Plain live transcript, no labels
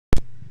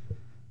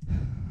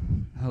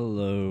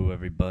Hello,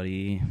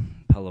 everybody.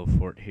 Pello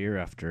Fort here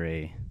after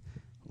a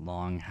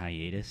long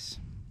hiatus.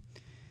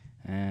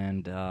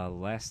 And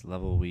last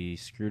level we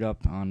screwed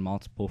up on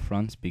multiple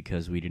fronts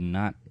because we did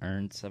not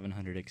earn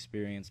 700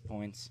 experience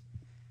points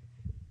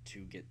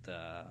to get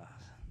the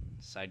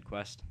side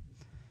quest.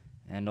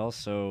 And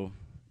also,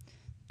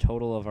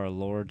 total of our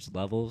Lord's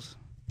levels.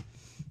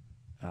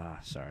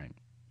 Sorry.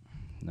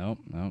 Nope,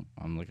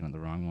 I'm looking at the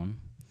wrong one.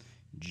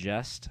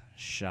 Just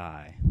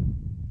shy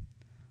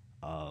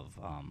of,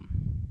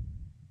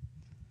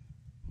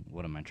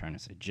 what am I trying to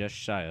say? Just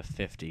shy of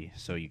 50,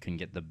 so you can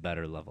get the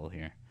better level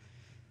here.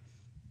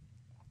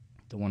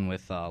 The one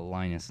with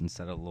Linus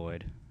instead of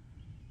Lloyd.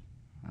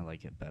 I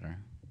like it better.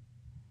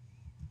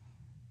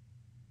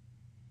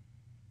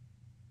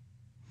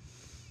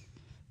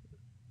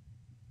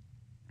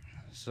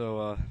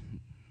 So,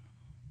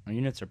 our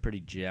units are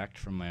pretty jacked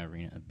from my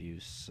arena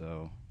abuse,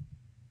 so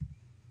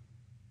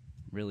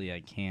really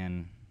I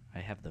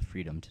have the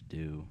freedom to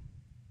do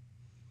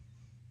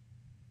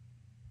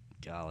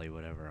golly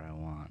whatever I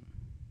want.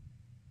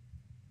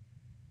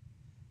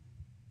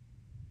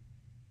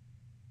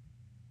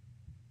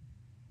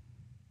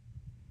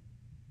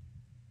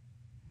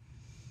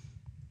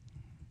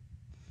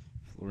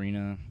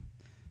 Florina,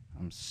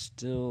 I'm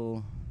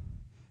still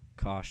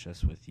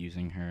cautious with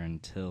using her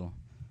until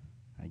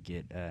I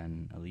get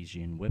an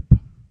Elysian Whip.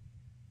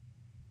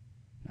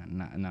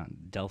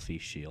 Not Delphi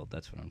Shield,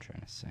 that's what I'm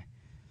trying to say.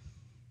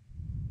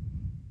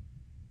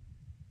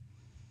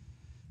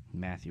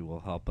 Matthew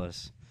will help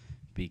us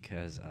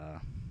because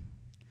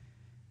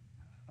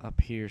up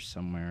here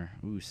somewhere,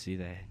 see,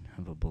 they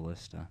have a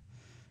ballista.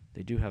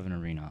 They do have an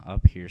arena.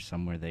 Up here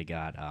somewhere they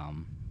got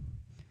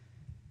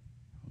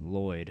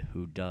Lloyd,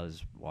 who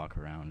does walk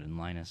around, and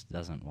Linus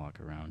doesn't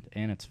walk around,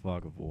 and it's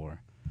Fog of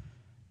War.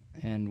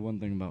 And one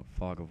thing about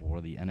Fog of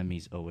War, the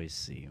enemies always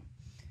see you.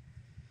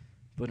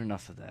 But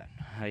enough of that.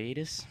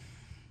 Hiatus?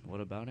 What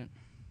about it?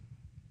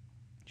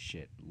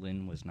 Shit,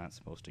 Lynn was not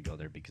supposed to go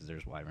there because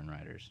there's Wyvern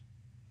Riders.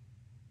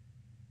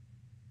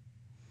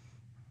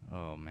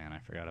 Oh man, I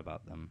forgot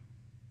about them.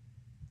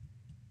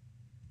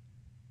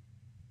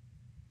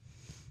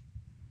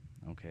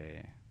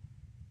 Okay.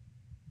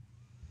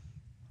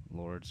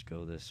 Lords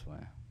go this way.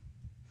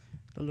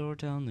 The Lower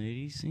Town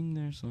ladies sing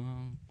their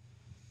song.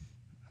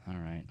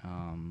 Alright,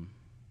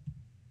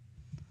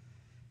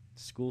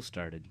 school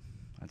started.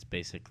 That's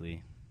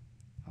basically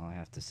all I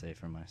have to say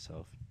for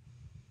myself.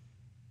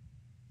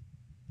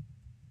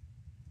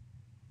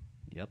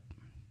 Yep,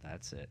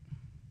 that's it.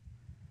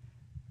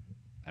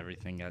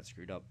 Everything got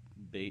screwed up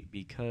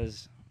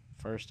because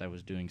first I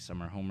was doing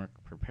summer homework,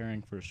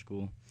 preparing for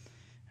school,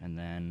 and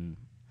then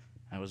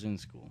I was in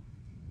school.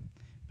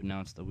 But now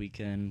it's the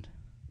weekend,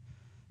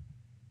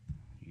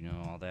 you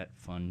know, all that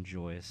fun,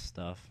 joyous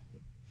stuff,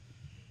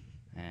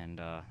 and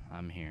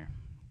I'm here.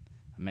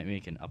 I might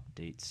make an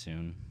update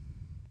soon.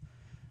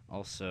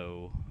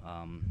 Also,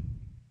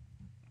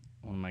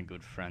 one of my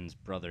good friend's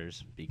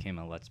brothers became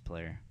a Let's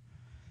Player.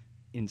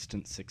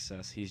 Instant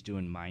success. He's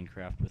doing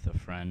Minecraft with a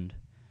friend.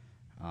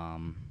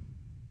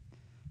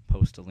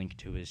 Post a link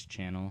to his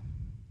channel.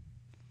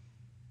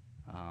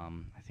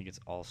 I think it's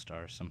All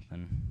Star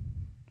something,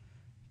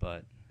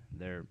 but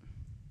they're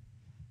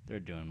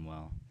doing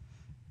well.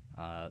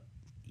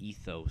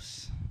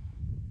 Ethos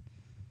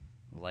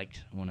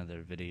liked one of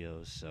their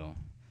videos, so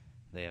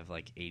they have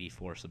like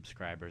 84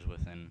 subscribers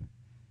within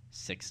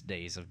 6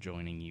 days of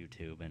joining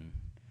YouTube, and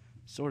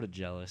sort of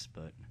jealous,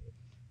 but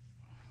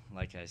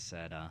like I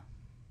said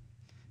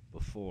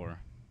before,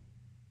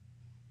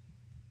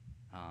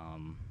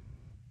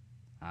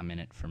 I'm in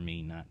it for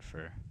me, not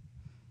for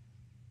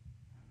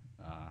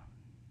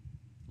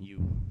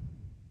you.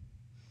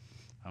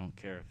 I don't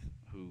care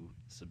who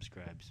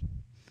subscribes.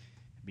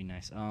 It'd be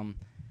nice.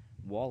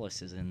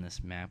 Wallace is in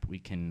this map. We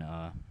can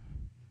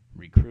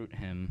recruit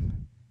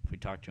him if we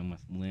talk to him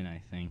with Lynn,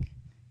 I think.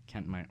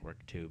 Kent might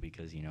work too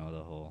because you know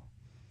the whole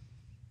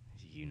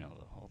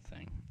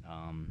thing.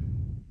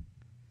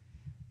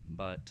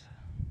 But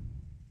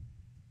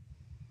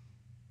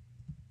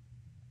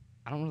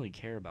I don't really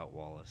care about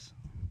Wallace.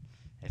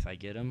 If I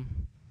get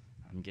him,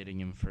 I'm getting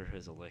him for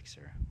his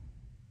elixir.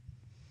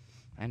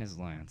 And his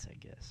lance, I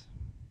guess.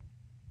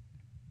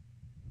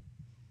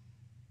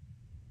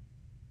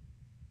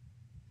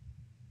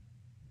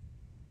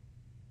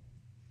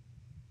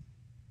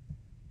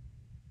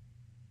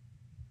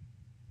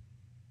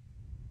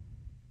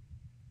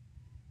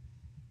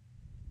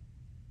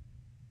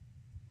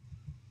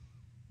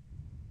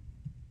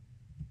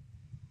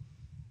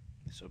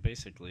 So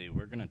basically,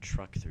 we're going to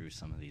truck through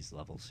some of these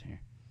levels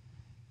here.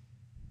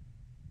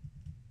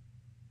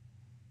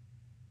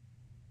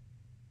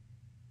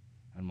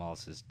 And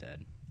Wallace is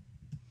dead.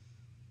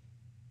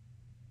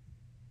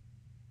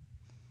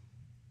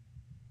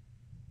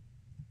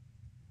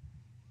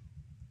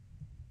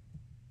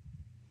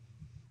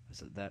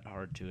 Is it that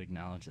hard to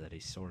acknowledge that he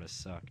sort of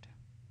sucked?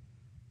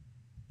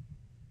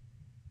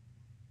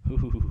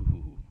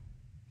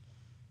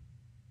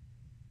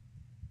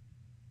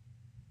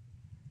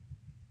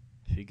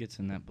 If he gets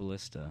in that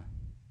ballista,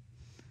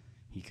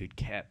 He could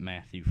cap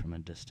Matthew from a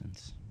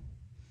distance.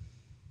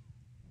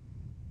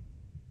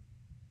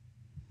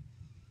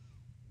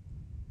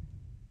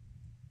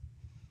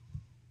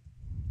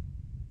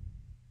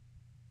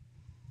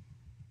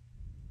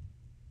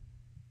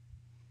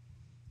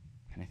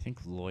 And I think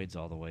Lloyd's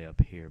all the way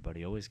up here, but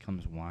he always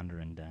comes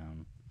wandering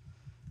down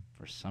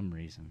for some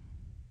reason.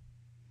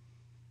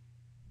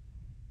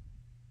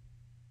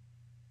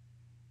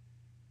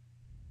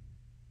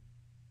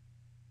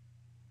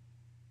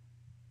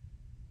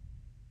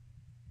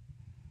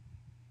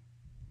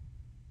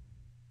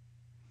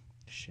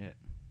 Shit.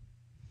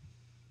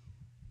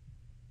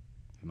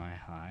 Am I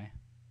high?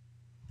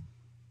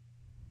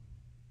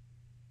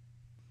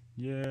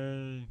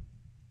 Yay!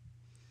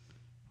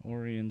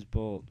 Orion's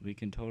Bolt. We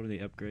can totally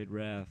upgrade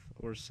Wrath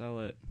or sell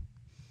it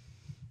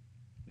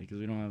because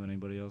we don't have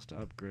anybody else to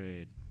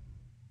upgrade.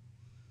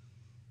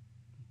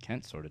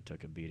 Kent sort of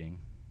took a beating.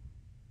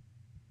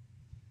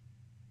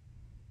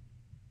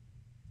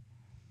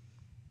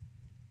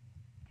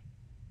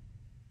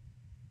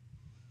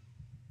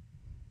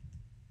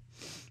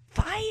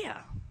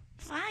 Fire!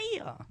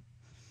 Fire!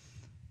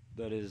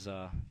 That is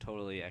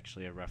totally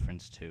actually a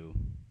reference to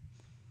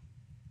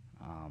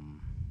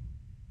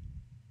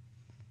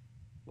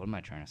what am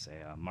I trying to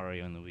say?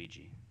 Mario and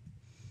Luigi.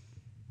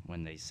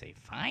 When they say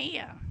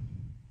fire.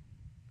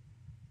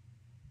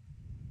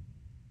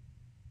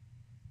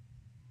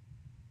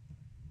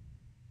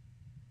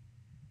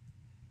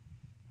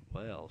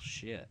 Well,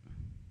 shit.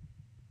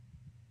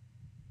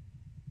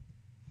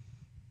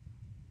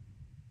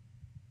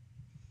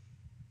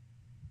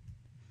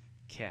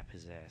 Cap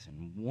his ass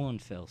in one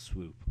fell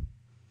swoop.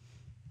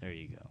 There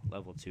you go.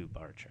 Level 2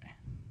 bar tray.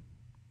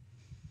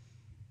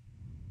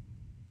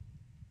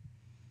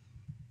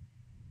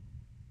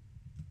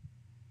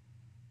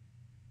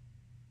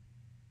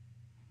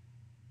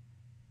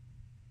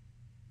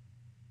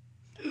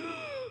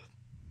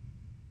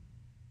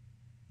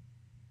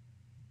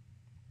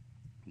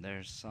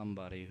 There's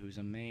somebody who's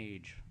a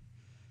mage,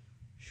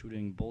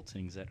 shooting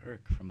boltings at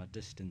Urk from a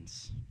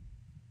distance.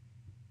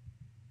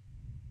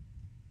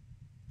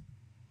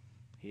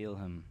 Heal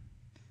him.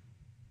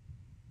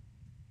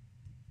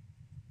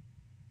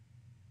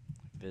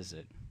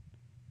 Visit.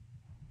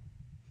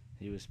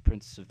 He was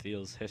Prince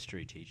Sophil's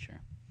history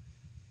teacher.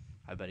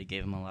 I bet he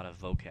gave him a lot of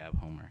vocab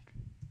homework.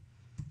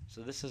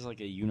 So this is like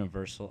a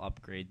universal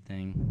upgrade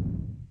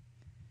thing.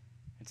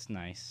 It's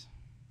nice.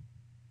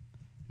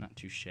 Not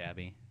too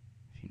shabby,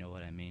 if you know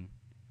what I mean.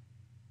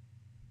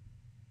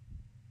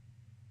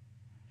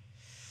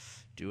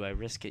 Do I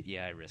risk it?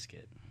 Yeah, I risk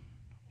it.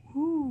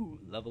 Woo!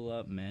 Level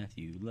up,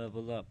 Matthew.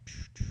 Level up.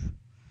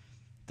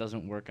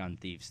 Doesn't work on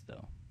thieves,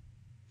 though.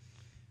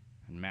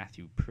 And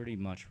Matthew pretty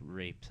much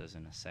rapes as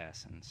an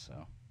assassin,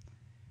 so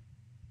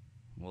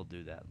we'll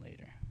do that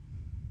later.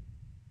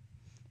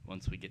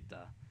 Once we get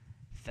the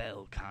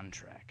fell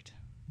contract.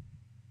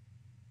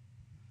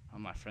 Oh,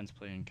 my friend's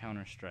playing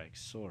Counter-Strike.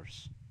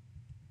 Source.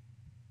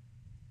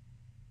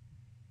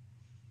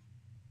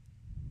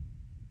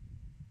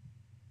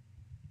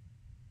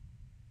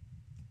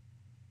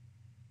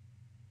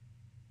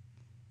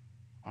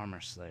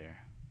 Armor Slayer.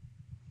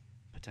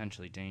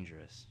 Potentially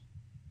dangerous.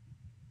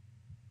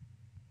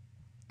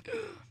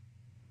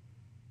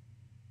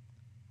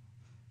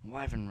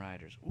 Wyvern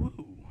Riders.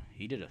 Woo!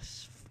 He did a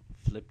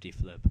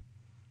flip-de-flip.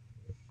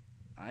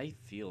 I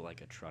feel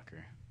like a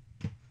trucker.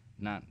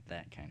 Not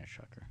that kind of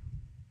trucker.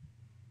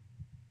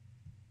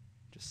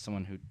 Just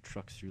someone who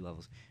trucks through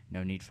levels.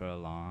 No need for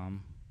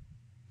alarm.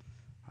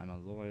 I'm a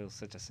loyal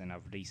citizen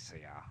of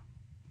Risia.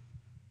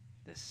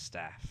 This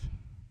staff.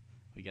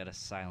 We got a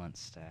silent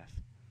staff.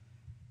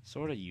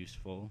 Sort of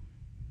useful.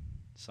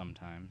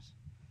 Sometimes.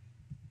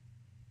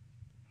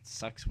 It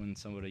sucks when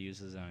somebody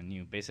uses it on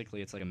you.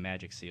 Basically, it's like a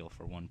magic seal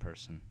for one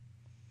person.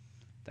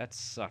 That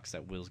sucks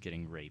that Will's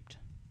getting raped.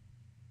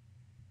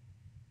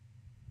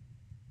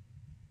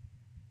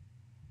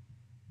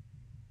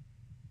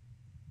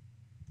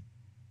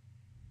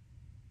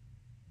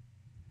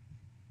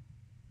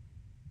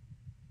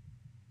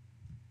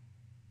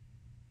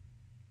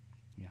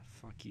 Yeah,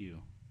 fuck you,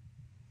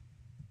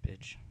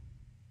 bitch.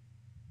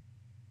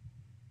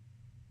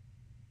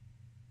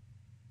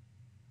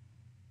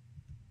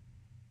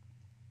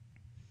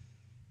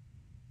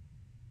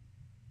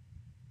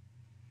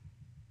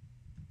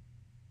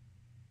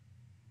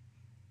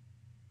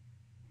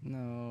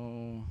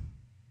 No.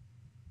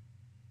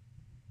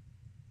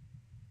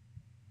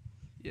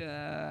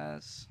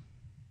 Yes.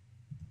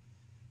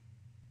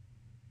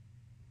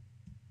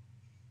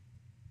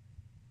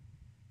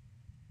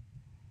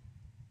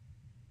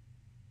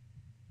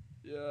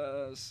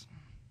 Yes.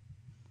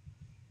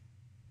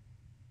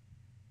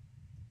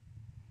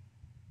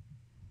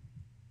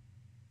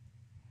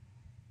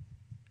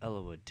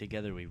 Elwood,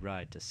 together we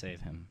ride to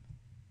save him.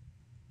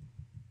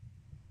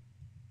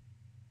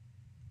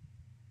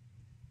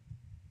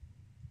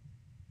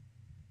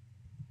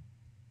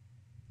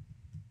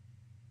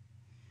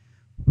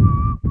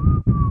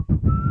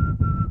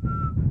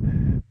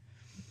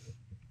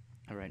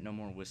 Alright, no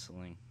more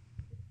whistling.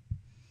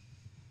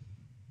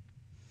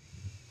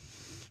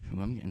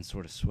 Ooh, I'm getting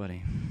sort of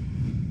sweaty.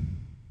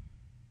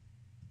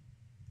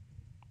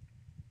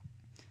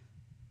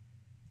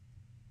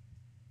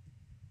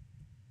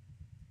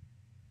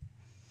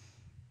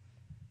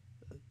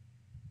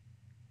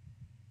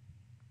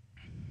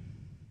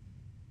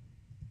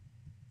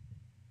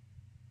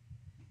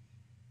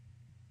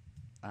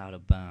 Out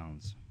of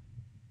bounds.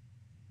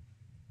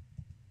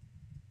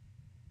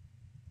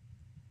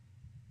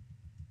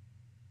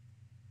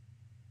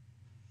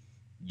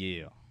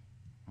 Yeah.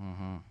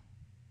 Uh-huh.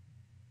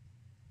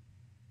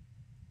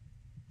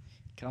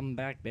 Come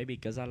back, baby,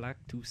 'cause I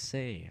like to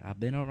say I've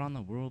been around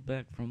the world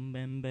back from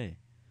Bombay.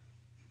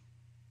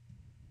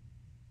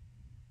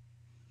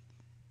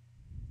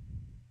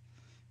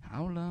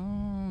 How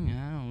long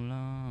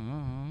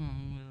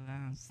will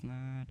last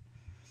night?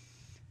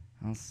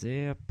 I'll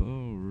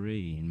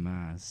separate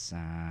my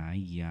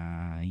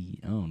side.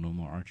 Oh, no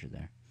more Archer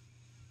there.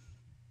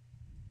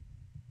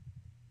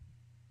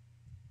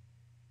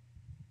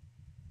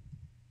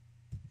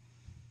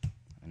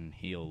 And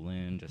heal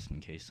Lynn just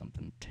in case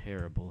something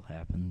terrible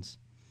happens.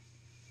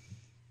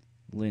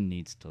 Lynn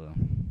needs to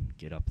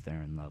get up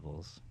there in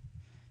levels.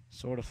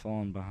 Sort of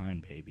falling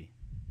behind, baby.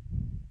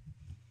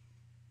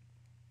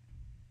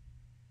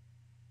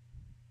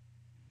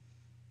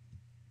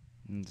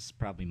 And this is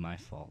probably my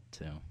fault,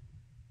 too.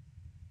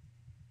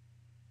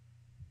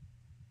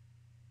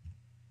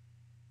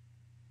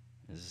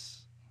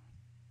 Is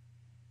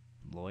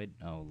Lloyd?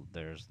 Oh,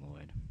 there's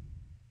Lloyd.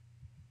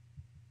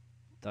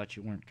 Thought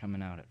you weren't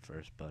coming out at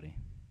first, buddy.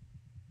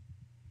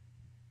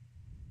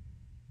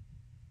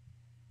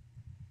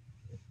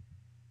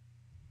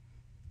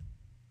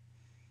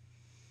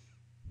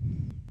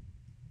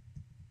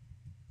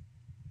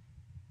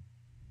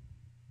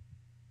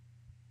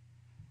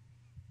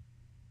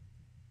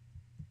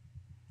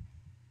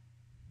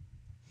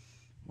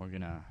 We're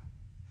gonna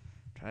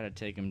try to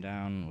take him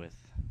down with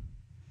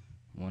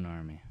one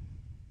army.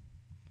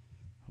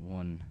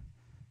 One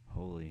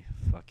holy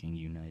fucking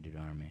united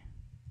army.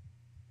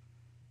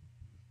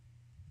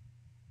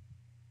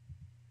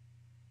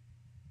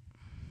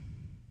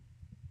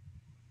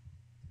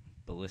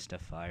 Ballista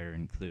fire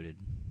included.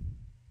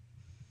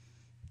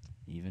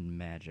 Even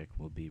magic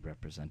will be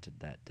represented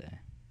that day.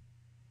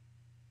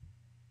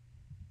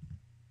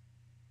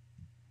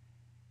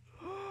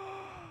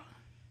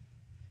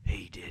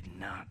 He did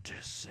not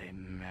just say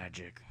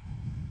magic.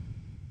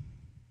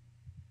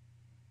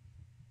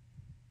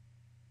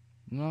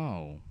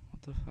 No.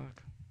 What the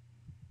fuck?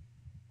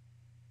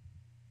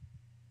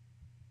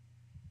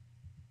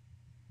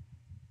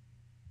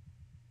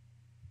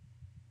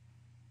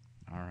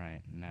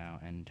 Alright, now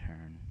end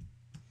turn.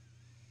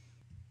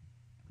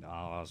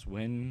 Allah's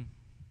win.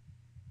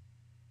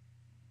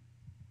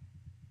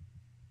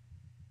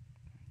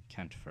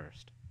 Kent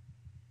first.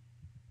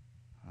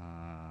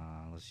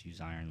 Let's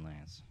use Iron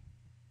Lance.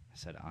 I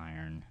said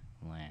Iron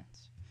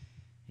Lance.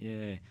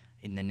 Yeah.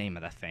 In the name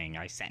of the thing,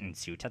 I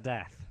sentence you to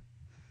death.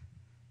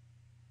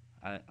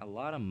 A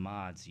lot of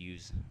mods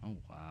use... Oh,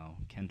 wow.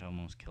 Kent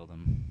almost killed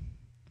him.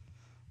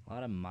 A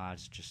lot of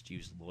mods just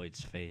use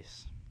Lloyd's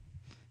face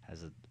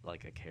as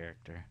a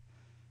character.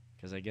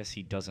 Because I guess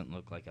he doesn't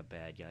look like a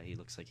bad guy. He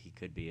looks like he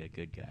could be a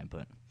good guy,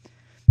 but...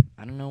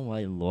 I don't know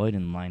why Lloyd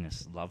and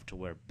Linus love to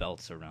wear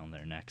belts around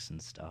their necks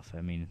and stuff.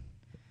 I mean,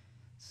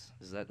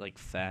 is that like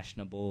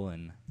fashionable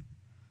and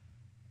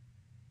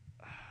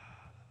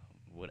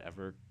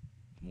whatever,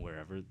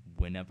 wherever,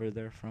 whenever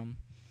they're from?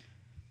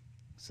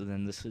 So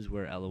then this is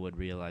where Elwood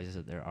realizes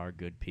that there are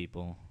good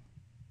people,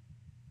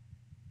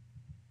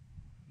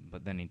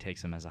 but then he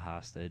takes them as a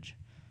hostage.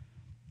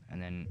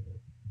 And then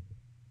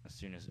as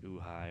soon as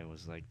Uhai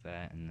was like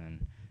that, and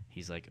then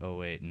he's like, oh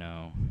wait,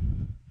 no.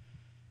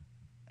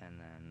 And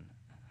then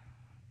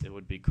it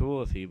would be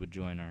cool if he would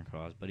join our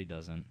cause, but he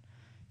doesn't.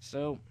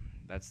 So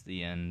that's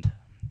the end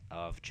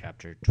of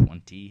chapter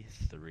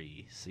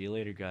 23. See you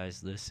later,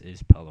 guys. This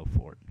is Pello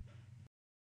Fort.